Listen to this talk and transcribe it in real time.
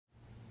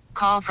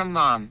Call from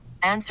mom.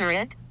 Answer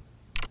it.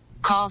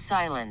 Call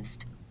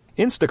silenced.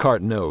 Instacart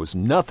knows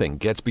nothing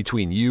gets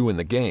between you and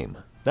the game.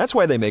 That's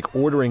why they make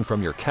ordering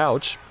from your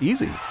couch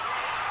easy.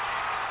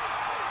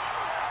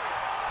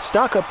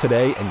 Stock up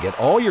today and get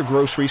all your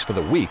groceries for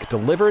the week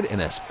delivered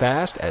in as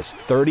fast as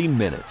 30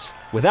 minutes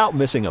without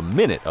missing a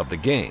minute of the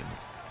game.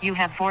 You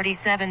have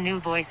 47 new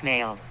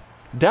voicemails.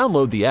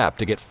 Download the app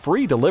to get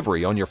free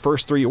delivery on your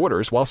first 3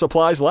 orders while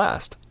supplies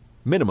last.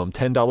 Minimum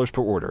 $10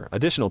 per order.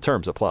 Additional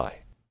terms apply.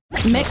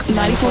 Mix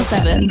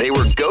 94.7. They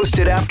were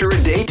ghosted after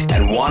a date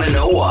and want to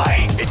know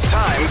why. It's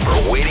time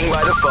for Waiting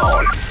by the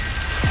Phone.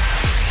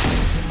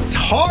 It's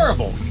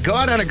horrible. You go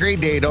out on a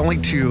great date only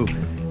to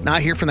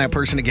not hear from that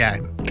person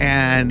again.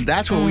 And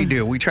that's what we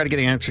do. We try to get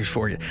answers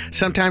for you.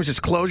 Sometimes it's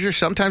closure.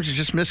 Sometimes it's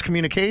just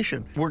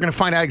miscommunication. We're going to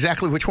find out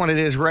exactly which one it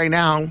is right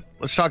now.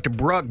 Let's talk to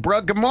Brooke.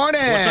 Brooke, good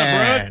morning. What's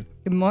up, Brooke?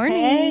 Good morning.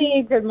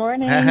 Hey, good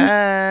morning.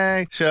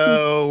 Hey.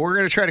 So we're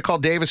going to try to call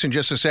Davis in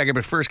just a second.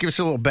 But first, give us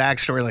a little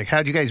backstory. Like,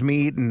 how'd you guys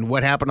meet and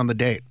what happened on the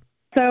date?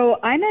 So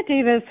I met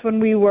Davis when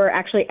we were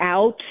actually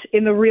out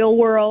in the real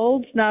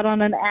world, not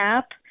on an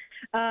app.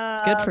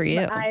 Good for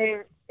you.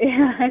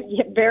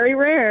 Very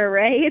rare,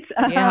 right?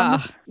 Yeah.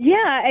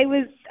 I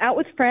was out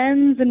with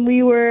friends and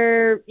we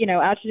were,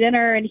 out to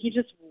dinner and he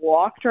just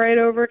walked right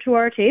over to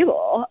our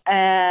table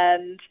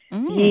and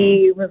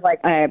he was like,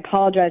 I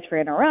apologize for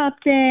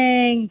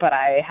interrupting, but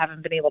I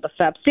haven't been able to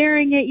stop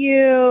staring at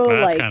you.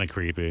 That's kind of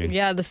creepy.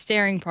 Yeah, the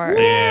staring part.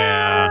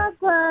 Yeah.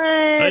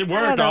 But It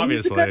worked,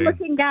 obviously. He's a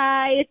good-looking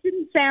guy. It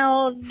didn't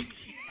sound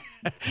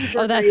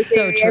Oh, that's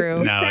so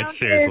true. No, it's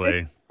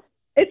seriously.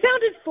 It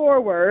sounded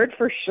forward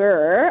for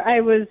sure.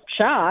 I was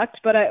shocked,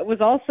 but I was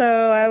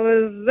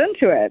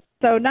into it.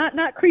 So not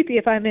creepy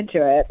if I'm into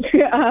it.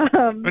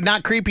 But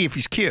not creepy if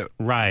he's cute.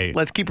 Right.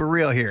 Let's keep it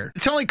real here.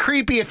 It's only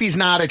creepy if he's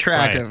not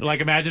attractive. Right.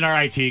 Like, imagine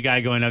our IT guy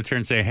going up to her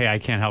and saying, hey, I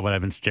can't help it.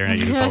 I've been staring at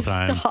you this whole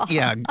time. Stop.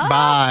 Yeah,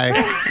 bye.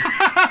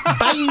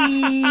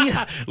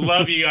 Bye.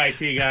 Love you,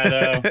 IT guy,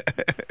 though.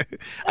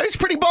 It's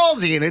pretty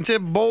ballsy, and it's a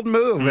bold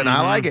move, and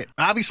I like it.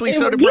 Obviously,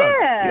 so did Brooke.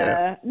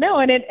 Yeah. No,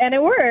 and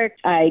it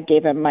worked. I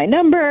gave him my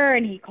number,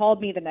 and he called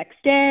me the next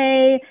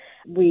day.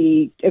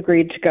 We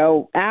agreed to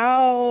go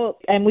out,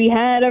 and we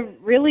had a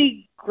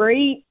really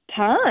great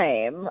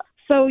time.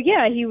 So,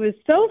 yeah, he was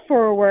so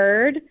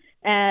forward,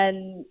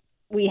 and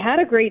we had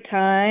a great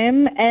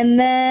time, and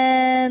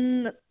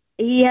then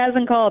he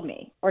hasn't called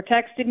me or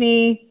texted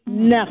me,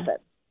 nothing.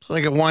 It's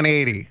like a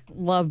 180.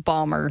 Love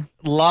bomber.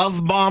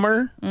 Love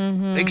bomber?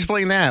 Mm-hmm.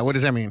 Explain that. What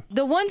does that mean?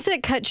 The ones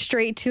that cut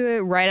straight to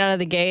it right out of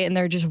the gate and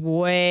they're just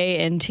way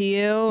into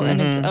you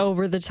and it's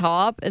over the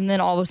top, and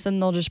then all of a sudden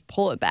they'll just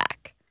pull it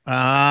back.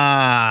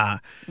 Trying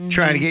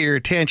to get your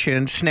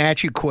attention,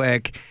 snatch you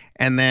quick,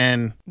 and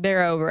then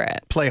they're over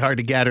it. Play hard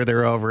to get her,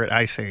 they're over it.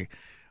 I see.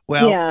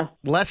 Well,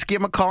 let's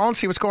give him a call and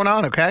see what's going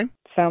on, okay?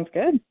 Sounds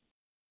good.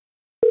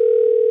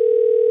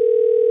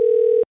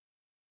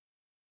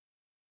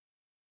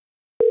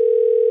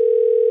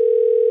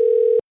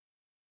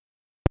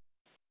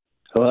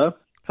 Hello?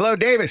 Hello,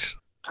 Davis.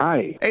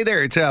 Hi. Hey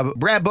there, it's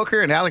Brad Booker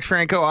and Alex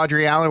Franco,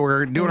 Audrey Allen.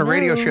 We're doing a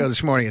radio show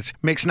this morning. It's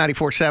Mix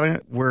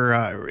 94.7.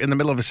 We're in the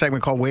middle of a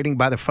segment called Waiting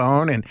by the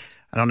Phone, and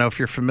I don't know if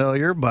you're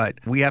familiar, but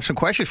we have some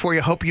questions for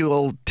you. Hope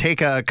you'll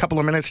take a couple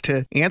of minutes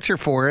to answer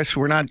for us.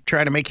 We're not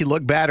trying to make you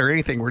look bad or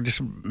anything. We're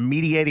just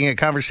mediating a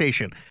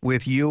conversation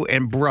with you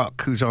and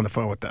Brooke, who's on the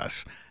phone with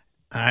us.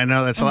 I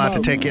know that's a lot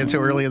to take in so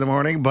early in the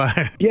morning, but...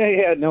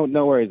 Yeah,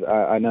 no worries.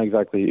 I know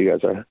exactly who you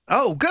guys are.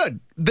 Oh,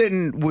 good.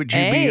 Then would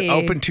you be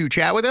open to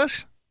chat with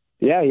us?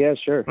 Yeah,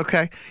 sure.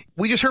 Okay.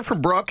 We just heard from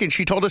Brooke, and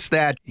she told us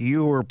that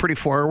you were pretty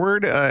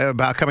forward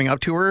about coming up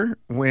to her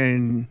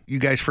when you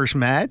guys first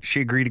met. She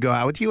agreed to go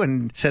out with you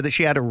and said that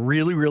she had a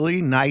really, really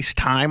nice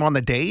time on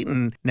the date,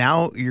 and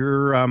now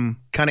you're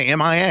kind of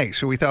MIA.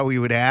 So we thought we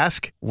would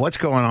ask what's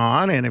going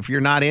on, and if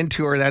you're not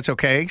into her, that's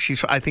okay.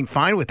 She's, I think,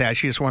 fine with that.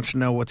 She just wants to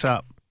know what's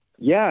up.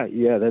 Yeah,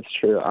 that's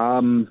true.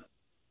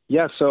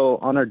 So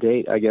on our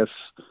date, I guess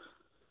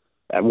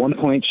at one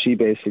point she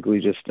basically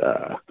just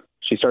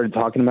she started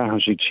talking about how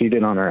she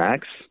cheated on her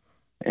ex,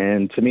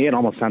 and to me it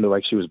almost sounded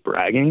like she was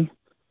bragging,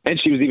 and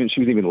she was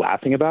even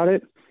laughing about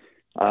it,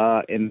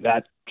 and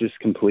that just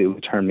completely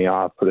turned me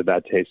off, put a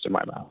bad taste in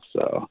my mouth.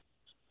 So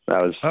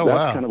that's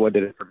kind of what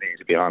did it for me,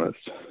 to be honest.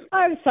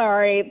 I'm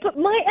sorry, but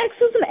my ex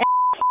was an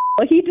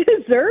asshole. He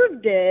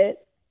deserved it.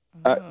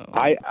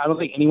 I don't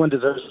think anyone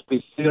deserves to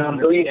be cheated on,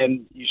 really,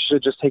 and you should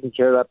have just taken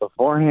care of that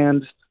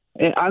beforehand.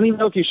 And I don't even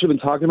know if you should have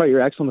been talking about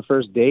your ex on the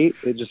first date.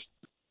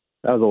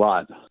 That was a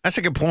lot. That's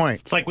a good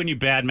point. It's like when you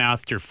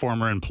badmouthed your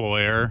former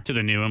employer to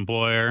the new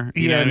employer.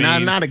 You Yeah, know what I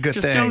mean? not a good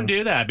Just thing. don't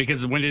do that,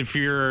 because if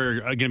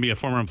you're going to be a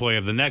former employee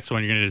of the next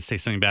one, you're going to say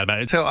something bad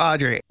about it. So,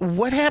 Audrey,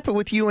 what happened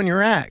with you and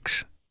your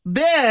ex?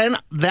 then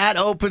that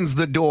opens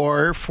the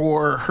door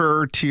for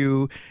her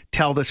to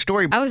tell the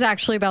story. I was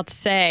actually about to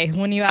say,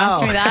 when you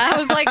asked me that, I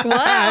was like,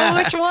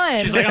 what? Which one?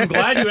 She's like, I'm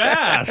glad you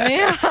asked.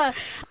 Yeah.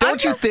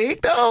 Don't you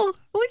think, though?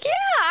 Well, yeah,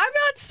 I'm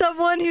not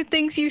someone who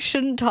thinks you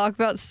shouldn't talk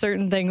about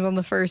certain things on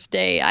the first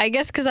date. I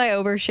guess because I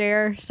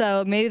overshare,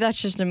 so maybe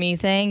that's just a me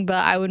thing, but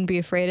I wouldn't be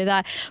afraid of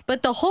that.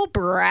 But the whole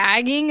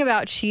bragging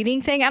about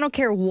cheating thing, I don't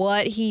care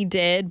what he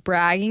did,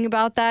 bragging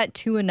about that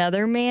to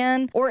another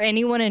man or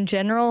anyone in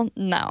general,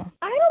 no.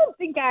 I don't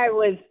think I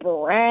was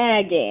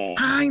bragging.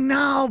 I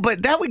know,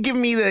 but that would give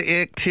me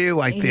the ick,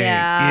 too, I think.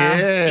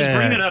 Yeah. Just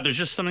bring it up. There's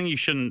just something you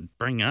shouldn't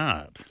bring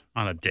up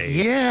on a date.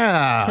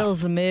 Yeah.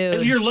 Kills the mood.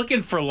 If you're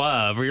looking for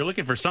love or you're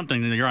looking for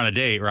something, then you're on a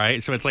date,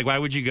 right? So it's like, why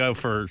would you go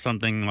for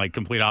something like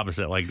complete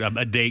opposite, like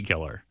a date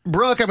killer?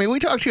 Brooke, I mean, we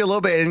talked to you a little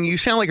bit, and you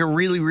sound like a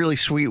really, really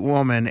sweet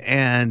woman,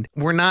 and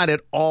we're not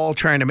at all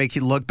trying to make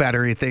you look bad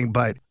or anything,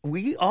 but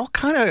we all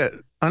kind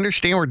of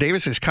understand where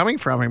Davis is coming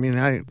from. I mean,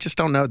 I just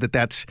don't know that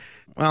that's...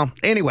 Well,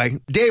 anyway,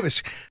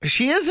 Davis,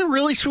 she is a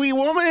really sweet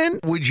woman.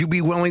 Would you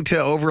be willing to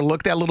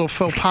overlook that little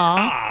faux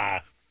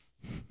pas?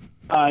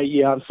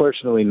 Yeah,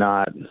 unfortunately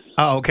not.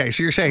 Oh, okay.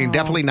 So you're saying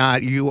definitely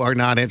not. You are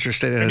not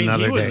interested in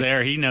another he was date.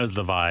 there. He knows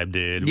the vibe,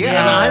 dude.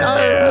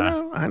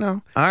 Yeah, I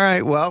know. All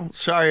right. Well,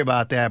 sorry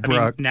about that,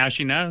 Brooke. Now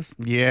she knows.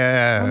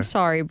 Yeah. I'm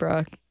sorry,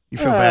 Brooke. You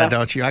feel bad,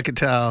 don't you? I could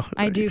tell.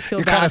 I do feel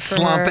You're bad kind of for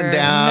slumping her.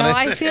 down. No,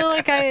 I feel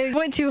like I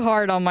went too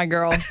hard on my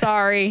girl.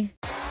 Sorry.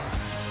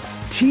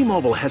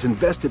 T-Mobile has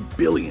invested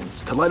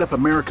billions to light up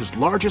America's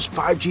largest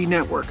 5G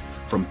network,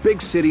 from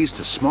big cities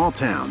to small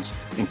towns,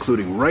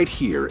 including right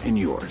here in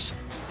yours.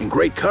 And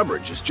great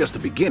coverage is just the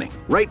beginning.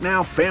 Right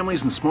now,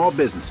 families and small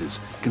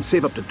businesses can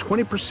save up to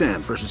 20%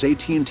 versus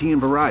AT&T and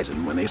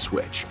Verizon when they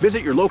switch.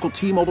 Visit your local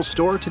T-Mobile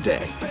store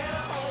today.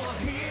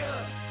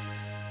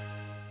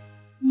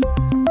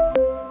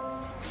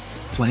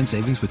 Plan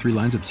savings with 3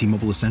 lines of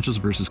T-Mobile Essentials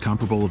versus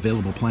comparable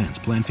available plans.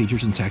 Plan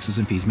features and taxes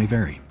and fees may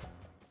vary.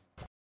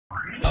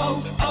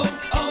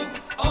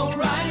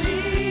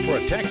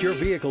 Protect your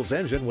vehicle's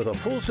engine with a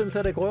full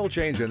synthetic oil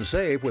change and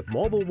save with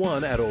Mobil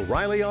 1 at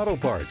O'Reilly Auto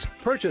Parts.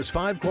 Purchase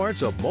 5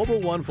 quarts of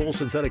Mobil 1 full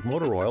synthetic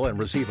motor oil and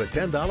receive a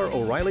 $10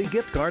 O'Reilly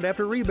gift card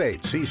after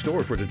rebate. See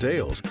store for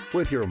details.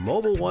 With your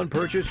Mobil 1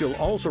 purchase, you'll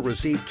also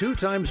receive 2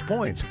 times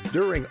points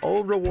during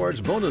O Rewards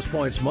Bonus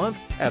Points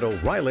Month at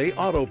O'Reilly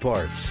Auto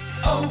Parts.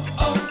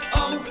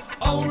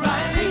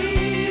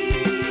 O'Reilly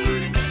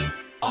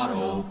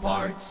Auto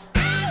Parts.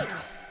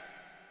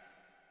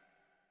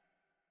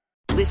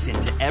 Listen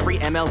to every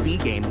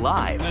MLB game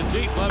live. In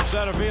the deep left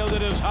center field,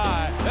 it is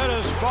high, it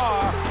is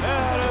far,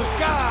 it is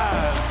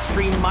gone.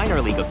 Stream minor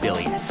league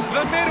affiliates.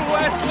 The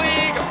Midwest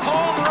League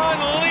home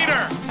run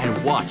leader.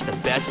 And watch the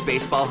best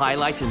baseball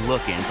highlights and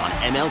look-ins on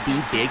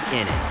MLB Big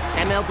Inning.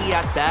 MLB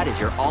At Bat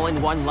is your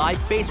all-in-one live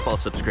baseball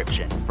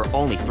subscription for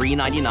only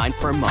 $3.99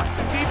 per month.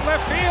 Deep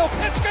left field,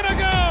 it's gonna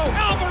go.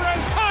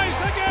 Alvarez ties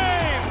the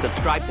game.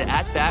 Subscribe to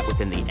At Bat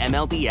within the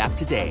MLB app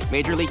today.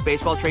 Major League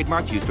Baseball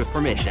trademarks used with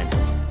permission.